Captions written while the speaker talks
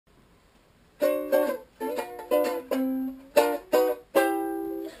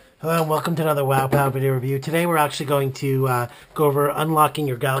Hello and welcome to another Wow Pow video review. Today we're actually going to go over unlocking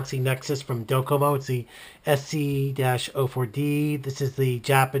your Galaxy Nexus from DoCoMo. It's the SC-04D. This is the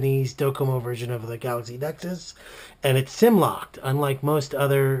Japanese DoCoMo version of the Galaxy Nexus, and it's SIM locked. Unlike most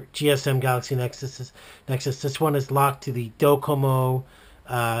other GSM Galaxy Nexus, this one is locked to the DoCoMo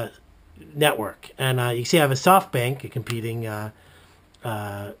network. And you see I have a SoftBank, a competing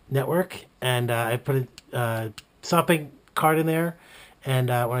network, and I put a SoftBank card in there. And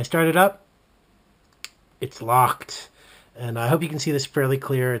when I start it up, it's locked. And I hope you can see this fairly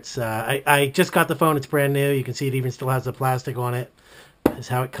clear. It's I just got the phone. It's brand new. You can see it even still has the plastic on it. That's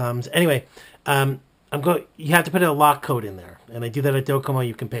how it comes. Anyway, you have to put a lock code in there. And I do that at DoCoMo.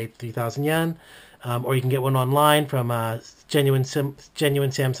 You can pay 3,000 yen. Or you can get one online from genuine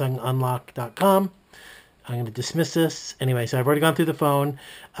SamsungUnlock.com. I'm going to dismiss this. Anyway, so I've already gone through the phone.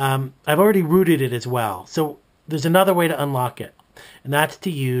 I've already rooted it as well. So there's another way to unlock it. And that's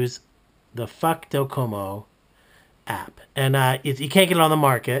to use the Fuck DoCoMo app. And you can't get it on the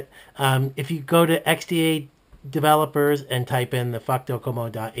market. If you go to XDA developers and type in the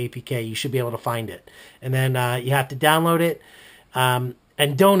fuckdocomo.apk, you should be able to find it. And then you have to download it and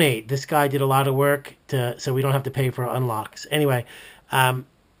donate. This guy did a lot of work so we don't have to pay for unlocks. Anyway, I'm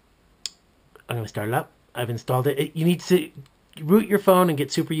going to start it up. I've installed it. You need to root your phone and get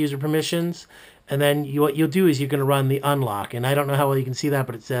super user permissions. And then what you'll do is you're going to run the unlock. And I don't know how well you can see that,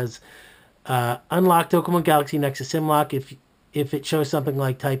 but it says unlock DoCoMo Galaxy Nexus SIM lock. If it shows something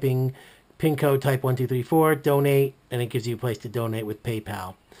like typing pin code type 1234, donate, and it gives you a place to donate with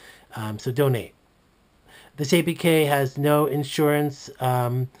PayPal. So donate. This APK has no insurance.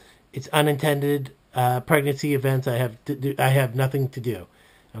 It's unintended pregnancy events. I have nothing to do.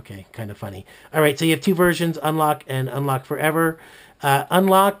 Okay, kind of funny. All right, so you have two versions, unlock and unlock forever.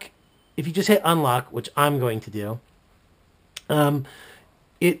 Unlock. If you just hit unlock, which I'm going to do,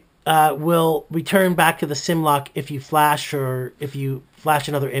 it will return back to the SIM lock if you flash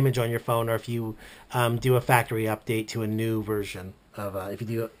another image on your phone, or if you do a factory update to a new version of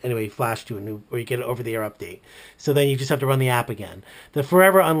flash to a new, or you get an over-the-air update. So then you just have to run the app again. The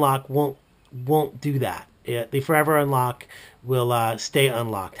forever unlock won't do that. The forever unlock will stay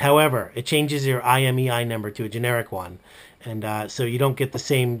unlocked. However, it changes your IMEI number to a generic one, and so you don't get the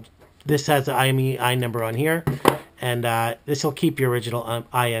same. This has the IMEI number on here, and this will keep your original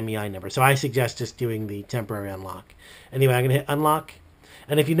IMEI number. So I suggest just doing the temporary unlock. Anyway, I'm going to hit unlock.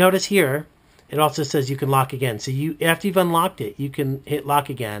 And if you notice here, it also says you can lock again. So after you've unlocked it, you can hit lock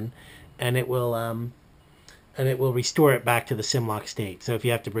again, and it will restore it back to the SIM lock state. So if you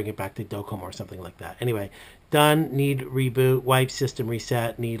have to bring it back to DoCoMo or something like that. Anyway, done, need reboot, wipe system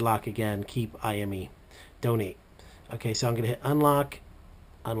reset, need lock again, keep IME, donate. Okay, so I'm going to hit unlock.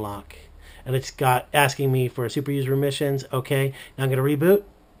 Unlock, and it's asking me for super user permissions. Okay, now I'm going to reboot.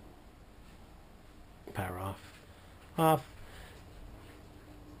 Power off,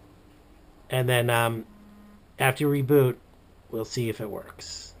 and then after you reboot, we'll see if it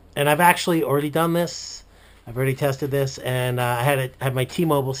works. And I've actually already done this. I've already tested this, and I had my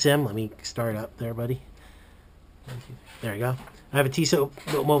T-Mobile SIM. Let me start up there, buddy. There you go. I have a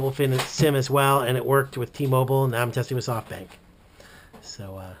T-Mobile SIM as well, and it worked with T-Mobile. Now I'm testing with SoftBank.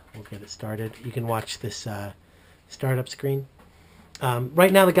 So we'll get it started. You can watch this startup screen.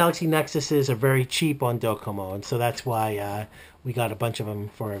 Right now, the Galaxy Nexuses are very cheap on DoCoMo, and so that's why we got a bunch of them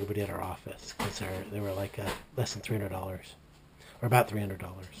for everybody at our office, because they were like less than $300, or about $300.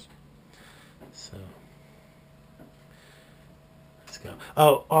 So let's go.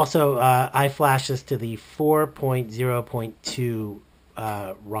 Oh, also, I flashed this to the 4.0.2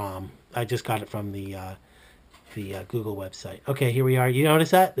 ROM. I just got it from the Google website. Okay, here we are. You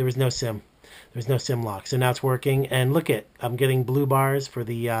notice that? There was no SIM. There's no SIM lock. So now it's working. And look I'm getting blue bars for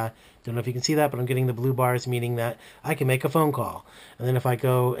the, don't know if you can see that, but I'm getting the blue bars, meaning that I can make a phone call. And then if I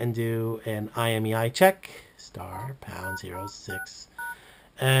go and do an IMEI check, *#06,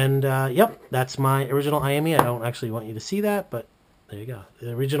 and yep, that's my original IME. I don't actually want you to see that, but there you go.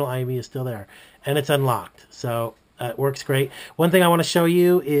 The original IME is still there. And it's unlocked. So it works great. One thing I want to show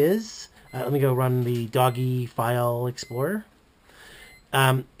you is, let me go run the Doggy File Explorer.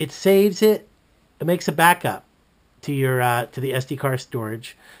 It saves it. It makes a backup to your to the SD card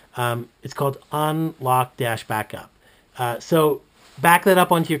storage. It's called unlock-backup. So back that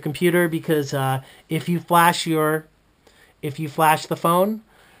up onto your computer, because if you flash the phone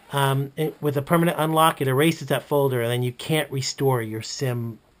with a permanent unlock, it erases that folder, and then you can't restore your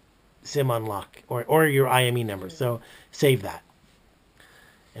SIM unlock or your IME number. So save that.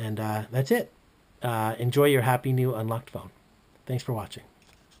 And that's it. Enjoy your happy new unlocked phone. Thanks for watching.